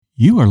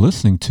You are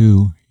listening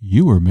to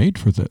You Were Made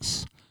for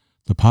This,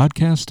 the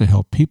podcast to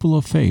help people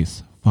of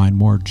faith find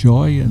more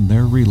joy in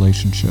their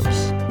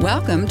relationships.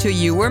 Welcome to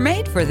You Were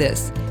Made for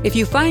This. If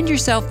you find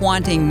yourself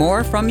wanting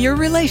more from your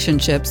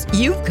relationships,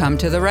 you've come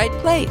to the right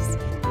place.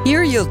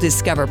 Here you'll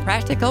discover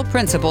practical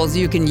principles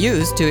you can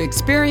use to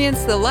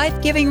experience the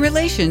life-giving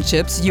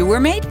relationships you were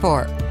made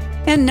for.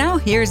 And now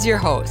here's your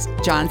host,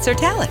 John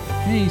Sertalik.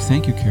 Hey,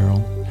 thank you,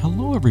 Carol.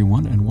 Hello,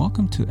 everyone, and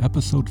welcome to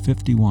episode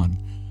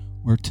 51,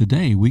 where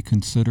today we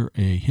consider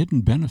a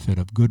hidden benefit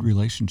of good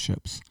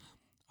relationships,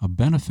 a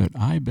benefit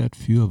I bet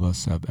few of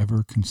us have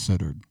ever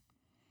considered.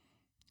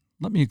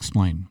 Let me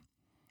explain.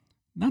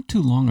 Not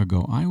too long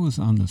ago, I was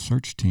on the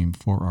search team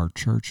for our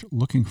church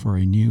looking for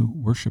a new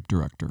worship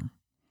director.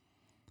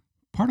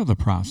 Part of the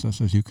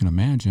process, as you can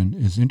imagine,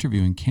 is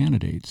interviewing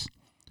candidates,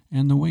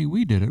 and the way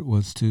we did it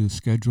was to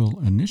schedule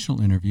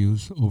initial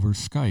interviews over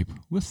Skype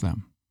with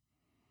them.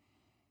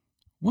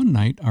 One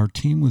night, our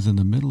team was in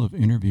the middle of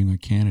interviewing a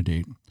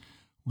candidate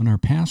when our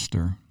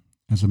pastor,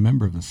 as a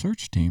member of the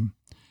search team,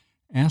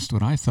 asked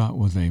what I thought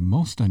was a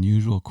most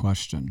unusual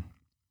question.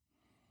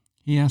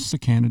 He asked the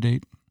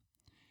candidate,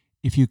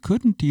 "If you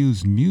couldn't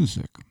use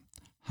music,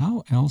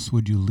 how else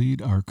would you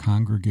lead our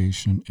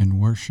congregation in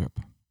worship?"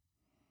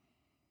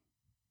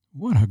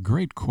 What a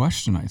great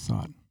question, I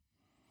thought.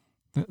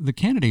 The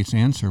candidate's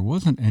answer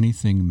wasn't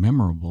anything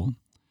memorable,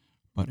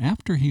 but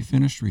after he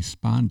finished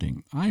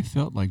responding, I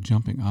felt like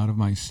jumping out of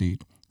my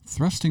seat,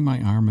 thrusting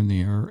my arm in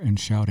the air and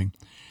shouting,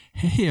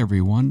 "Hey,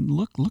 everyone,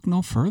 look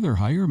no further.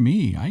 Hire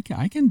me. I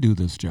can do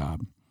this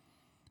job.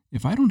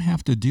 If I don't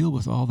have to deal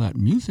with all that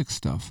music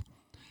stuff,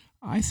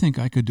 I think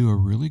I could do a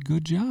really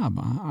good job.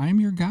 I'm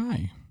your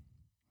guy."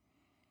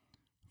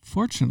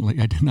 Fortunately,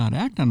 I did not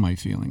act on my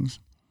feelings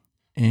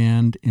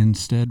and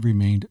instead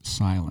remained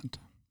silent.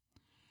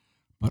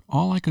 But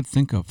all I could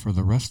think of for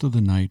the rest of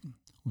the night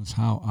was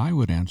how I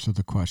would answer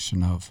the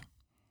question of,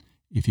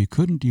 if you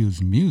couldn't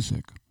use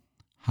music,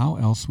 how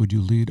else would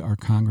you lead our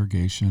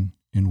congregation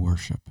in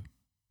worship?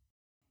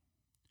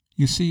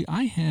 You see,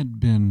 I had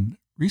been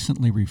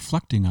recently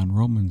reflecting on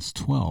Romans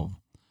 12,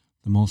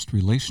 the most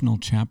relational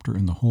chapter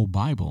in the whole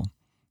Bible,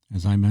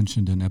 as I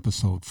mentioned in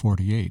episode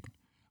 48,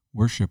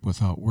 Worship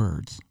Without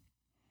Words.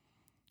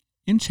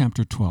 In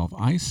chapter 12,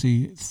 I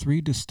see three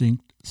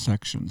distinct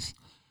sections,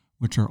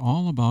 which are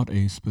all about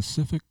a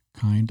specific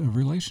kind of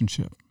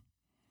relationship.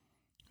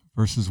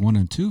 Verses 1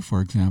 and 2,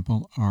 for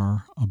example,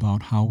 are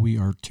about how we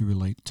are to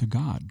relate to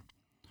God.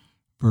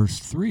 Verse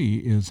 3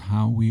 is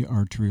how we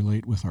are to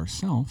relate with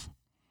ourselves.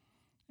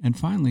 And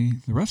finally,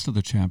 the rest of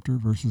the chapter,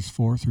 verses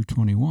 4 through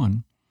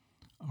 21,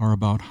 are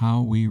about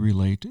how we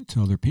relate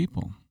to other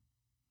people.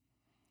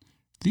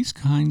 These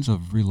kinds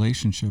of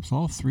relationships,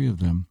 all three of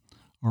them,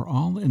 are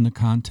all in the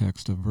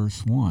context of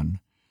verse 1,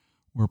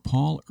 where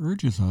Paul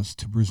urges us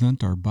to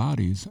present our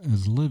bodies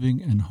as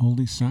living and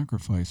holy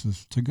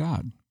sacrifices to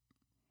God.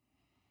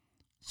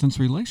 Since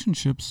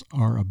relationships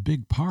are a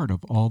big part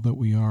of all that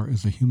we are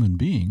as a human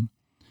being,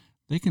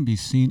 they can be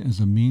seen as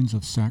a means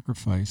of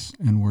sacrifice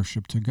and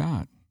worship to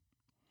God.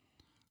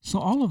 So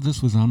all of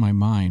this was on my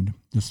mind,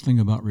 this thing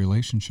about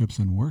relationships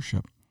and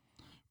worship,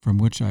 from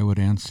which I would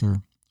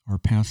answer our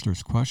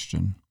pastor's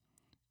question,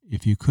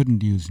 if you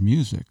couldn't use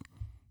music,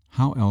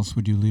 how else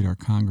would you lead our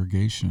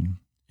congregation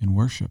in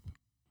worship?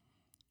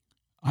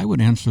 I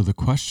would answer the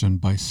question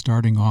by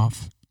starting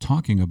off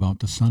talking about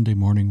the Sunday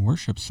morning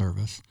worship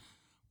service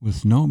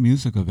with no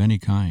music of any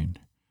kind.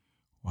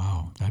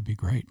 Wow, that'd be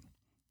great.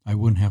 I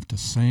wouldn't have to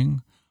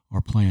sing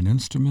or play an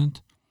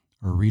instrument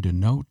or read a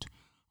note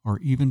or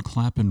even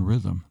clap in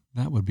rhythm.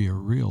 That would be a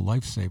real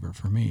lifesaver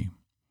for me.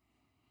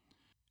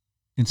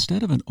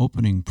 Instead of an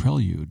opening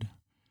prelude,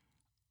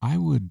 I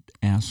would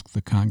ask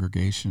the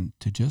congregation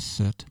to just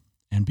sit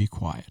and be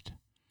quiet.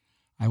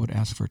 I would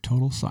ask for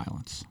total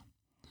silence,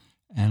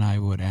 and I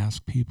would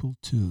ask people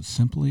to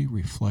simply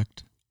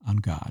reflect on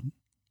God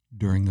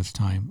during this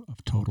time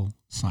of total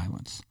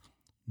silence.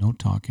 No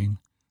talking,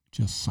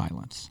 just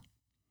silence.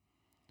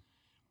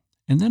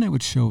 And then I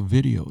would show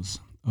videos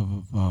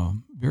of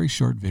very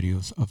short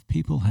videos of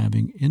people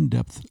having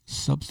in-depth,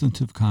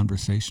 substantive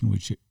conversation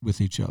with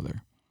each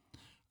other,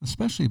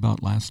 especially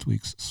about last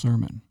week's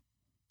sermon.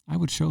 I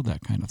would show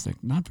that kind of thing.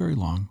 Not very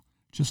long,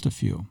 just a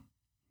few.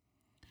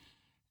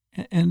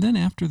 And then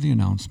after the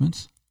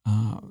announcements,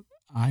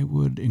 I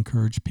would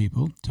encourage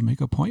people to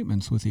make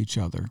appointments with each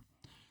other,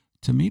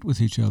 to meet with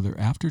each other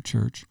after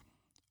church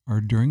or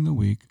during the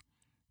week,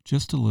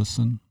 just to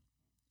listen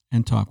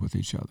and talk with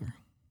each other.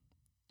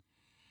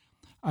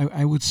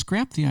 I would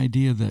scrap the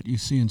idea that you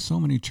see in so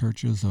many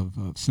churches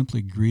of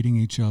simply greeting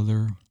each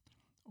other,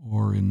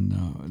 or in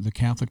the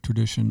Catholic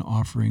tradition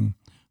offering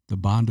the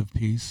bond of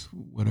peace,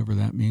 whatever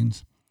that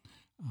means.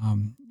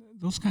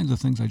 Those kinds of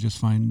things I just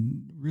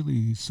find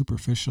really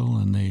superficial,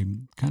 and they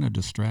kind of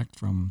distract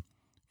from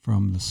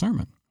the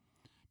sermon,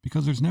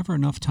 because there's never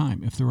enough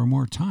time. If there were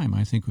more time,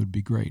 I think it would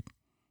be great,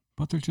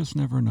 but there's just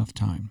never enough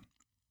time.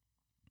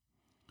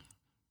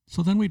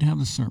 So then we'd have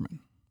the sermon.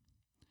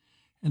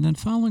 And then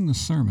following the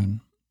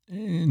sermon,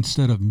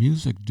 instead of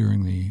music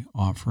during the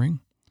offering,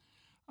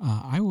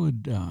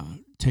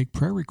 would take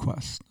prayer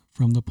requests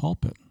from the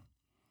pulpit.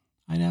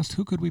 I'd ask,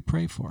 who could we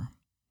pray for?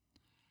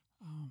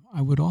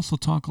 I would also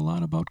talk a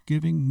lot about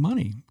giving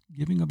money,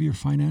 giving of your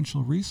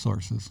financial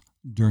resources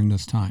during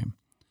this time,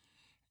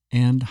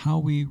 and how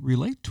we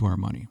relate to our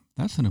money.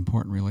 That's an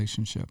important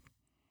relationship.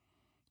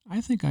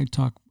 I think I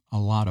talk a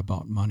lot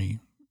about money,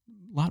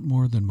 a lot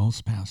more than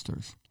most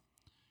pastors,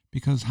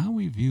 because how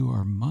we view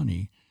our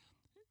money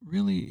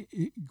really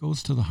it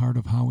goes to the heart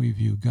of how we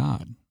view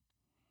God.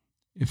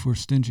 If we're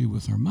stingy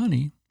with our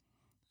money,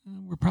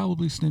 we're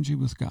probably stingy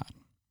with God.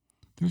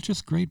 There's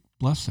just great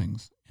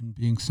blessings in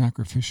being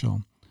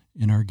sacrificial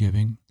in our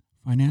giving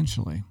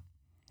financially.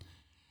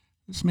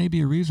 This may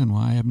be a reason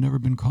why I've never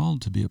been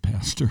called to be a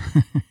pastor.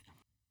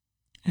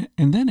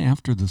 And then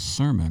after the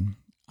sermon,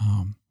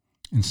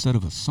 instead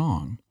of a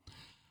song,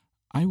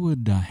 I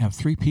would have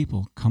 3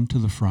 people come to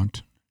the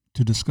front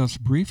to discuss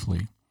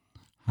briefly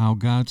how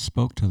God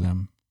spoke to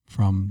them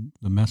from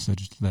the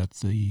message that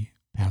the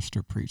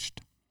pastor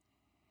preached.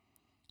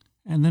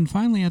 And then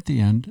finally at the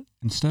end,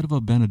 instead of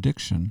a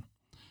benediction,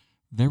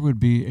 there would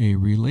be a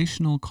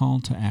relational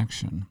call to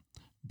action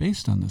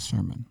based on the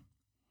sermon.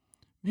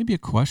 Maybe a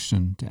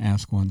question to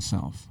ask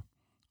oneself,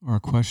 or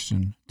a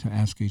question to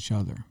ask each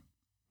other.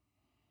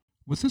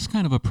 With this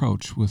kind of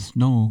approach, with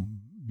no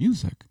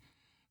music,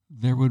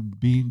 there would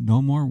be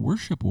no more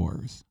worship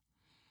wars.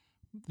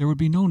 There would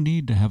be no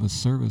need to have a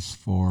service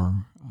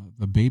for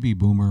the baby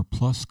boomer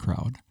plus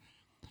crowd,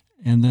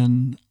 and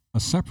then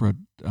a separate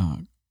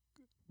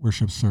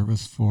worship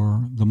service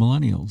for the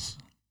millennials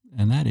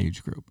and that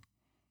age group,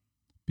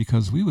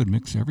 because we would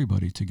mix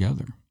everybody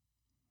together.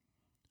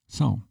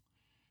 So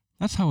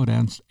that's how it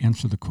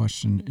answer the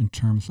question in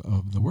terms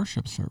of the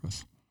worship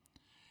service.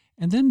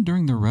 And then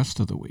during the rest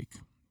of the week,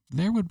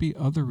 there would be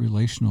other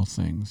relational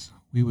things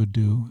we would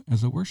do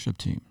as a worship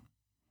team.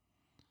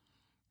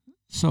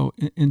 So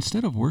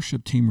instead of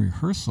worship team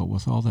rehearsal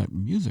with all that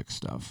music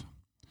stuff,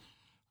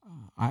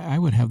 I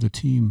would have the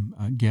team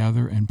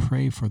gather and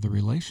pray for the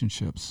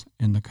relationships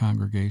in the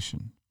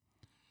congregation.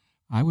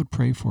 I would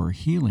pray for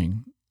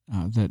healing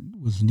that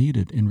was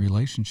needed in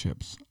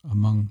relationships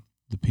among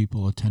the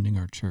people attending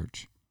our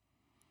church.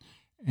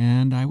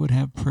 And I would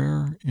have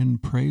prayer in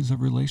praise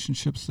of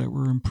relationships that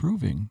were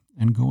improving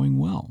and going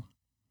well.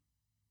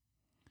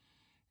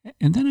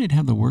 And then I'd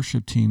have the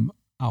worship team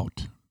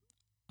out,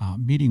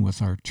 meeting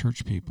with our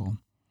church people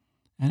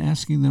and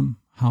asking them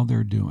how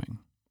they're doing.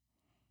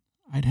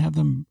 I'd have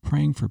them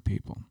praying for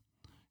people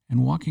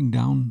and walking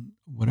down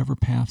whatever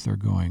path they're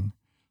going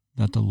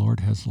that the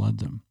Lord has led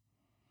them.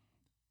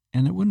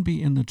 And it wouldn't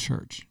be in the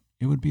church.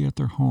 It would be at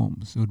their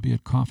homes. It would be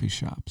at coffee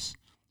shops.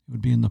 It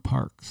would be in the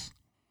parks.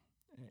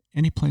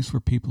 Any place where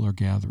people are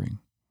gathering,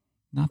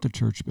 not the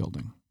church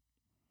building.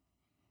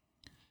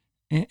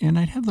 And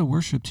I'd have the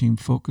worship team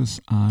focus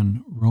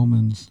on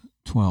Romans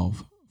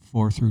 12,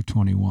 4 through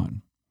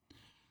 21,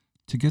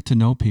 to get to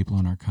know people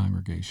in our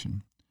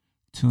congregation,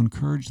 to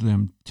encourage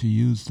them to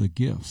use the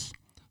gifts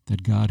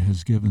that God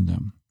has given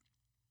them,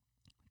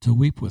 to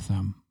weep with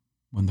them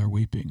when they're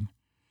weeping,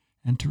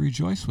 and to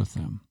rejoice with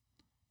them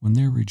when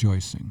they're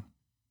rejoicing.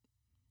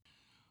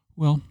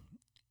 Well,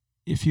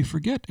 if you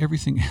forget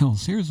everything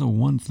else, here's the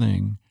one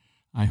thing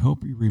I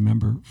hope you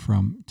remember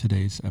from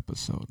today's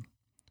episode.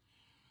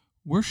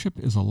 Worship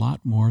is a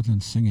lot more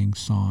than singing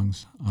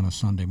songs on a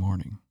Sunday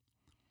morning.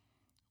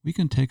 We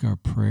can take our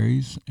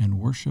praise and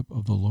worship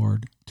of the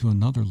Lord to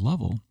another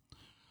level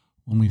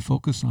when we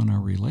focus on our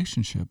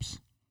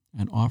relationships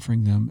and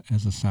offering them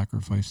as a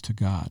sacrifice to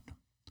God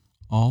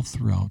all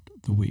throughout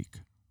the week.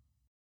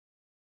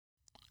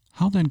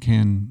 How then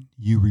can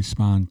you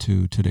respond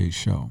to today's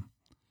show?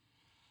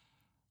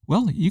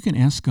 Well, you can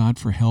ask God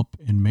for help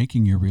in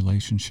making your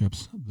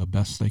relationships the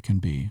best they can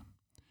be.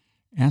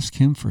 Ask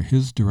Him for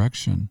His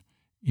direction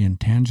in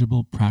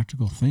tangible,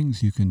 practical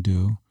things you can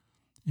do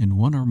in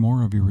one or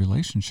more of your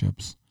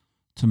relationships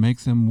to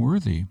make them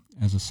worthy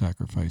as a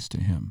sacrifice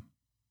to Him.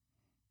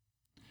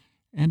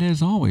 And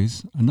as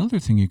always, another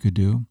thing you could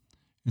do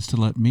is to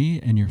let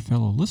me and your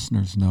fellow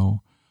listeners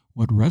know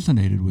what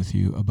resonated with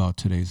you about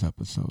today's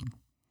episode.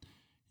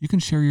 You can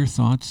share your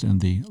thoughts in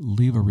the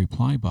Leave a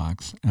Reply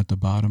box at the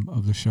bottom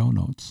of the show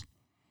notes,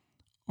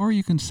 or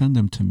you can send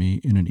them to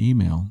me in an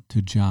email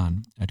to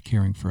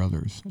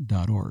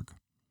john@caringforothers.org.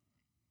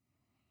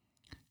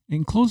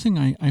 In closing,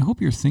 I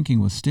hope your thinking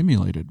was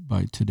stimulated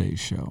by today's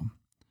show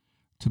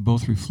to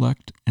both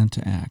reflect and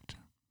to act,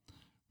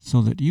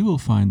 so that you will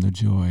find the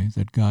joy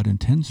that God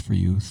intends for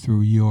you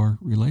through your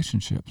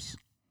relationships.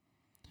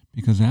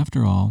 Because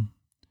after all,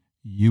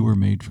 you were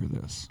made for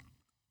this.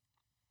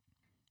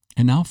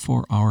 And now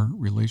for our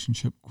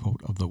relationship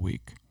quote of the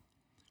week.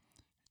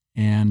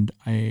 And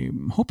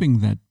I'm hoping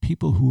that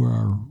people who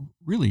are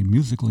really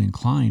musically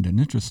inclined and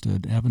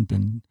interested haven't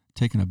been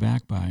taken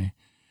aback by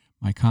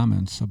my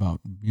comments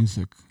about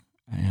music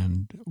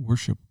and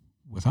worship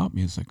without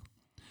music.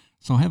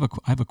 So I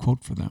have a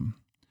quote for them,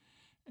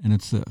 and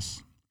it's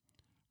this: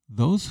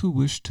 "Those who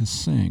wish to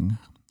sing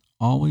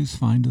always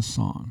find a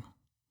song."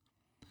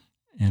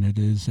 And it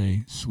is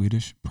a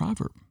Swedish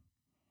proverb.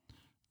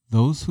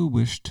 Those who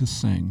wish to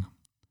sing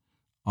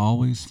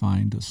always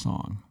find a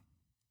song.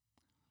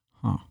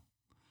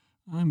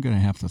 I'm going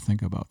to have to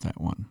think about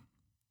that one.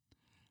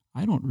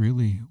 I don't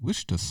really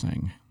wish to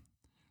sing.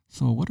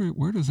 So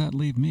where does that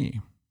leave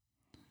me?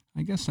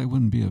 I guess I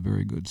wouldn't be a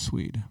very good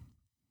Swede.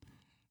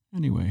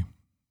 Anyway,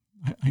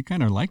 I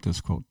kind of like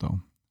this quote,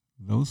 though.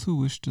 Those who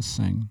wish to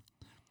sing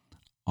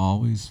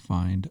always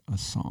find a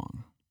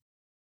song.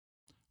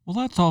 Well,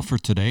 that's all for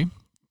today.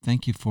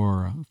 Thank you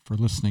for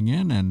listening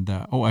in. And,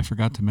 I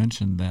forgot to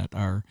mention that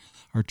our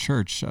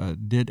church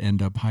did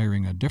end up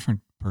hiring a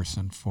different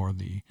person for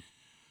the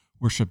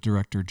worship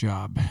director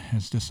job,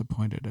 as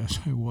disappointed as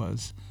I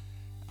was.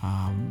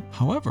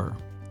 However,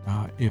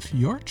 if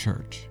your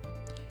church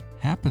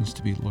happens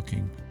to be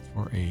looking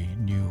for a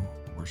new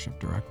worship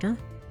director,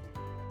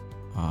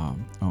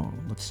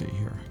 let's see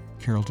here.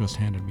 Carol just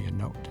handed me a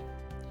note.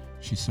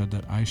 She said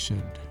that I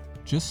should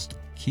just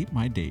keep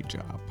my day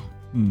job.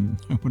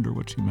 I wonder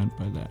what she meant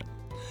by that.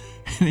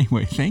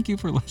 Anyway, thank you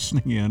for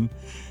listening in,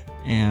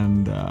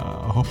 and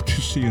I hope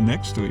to see you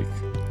next week.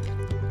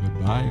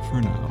 Goodbye for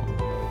now.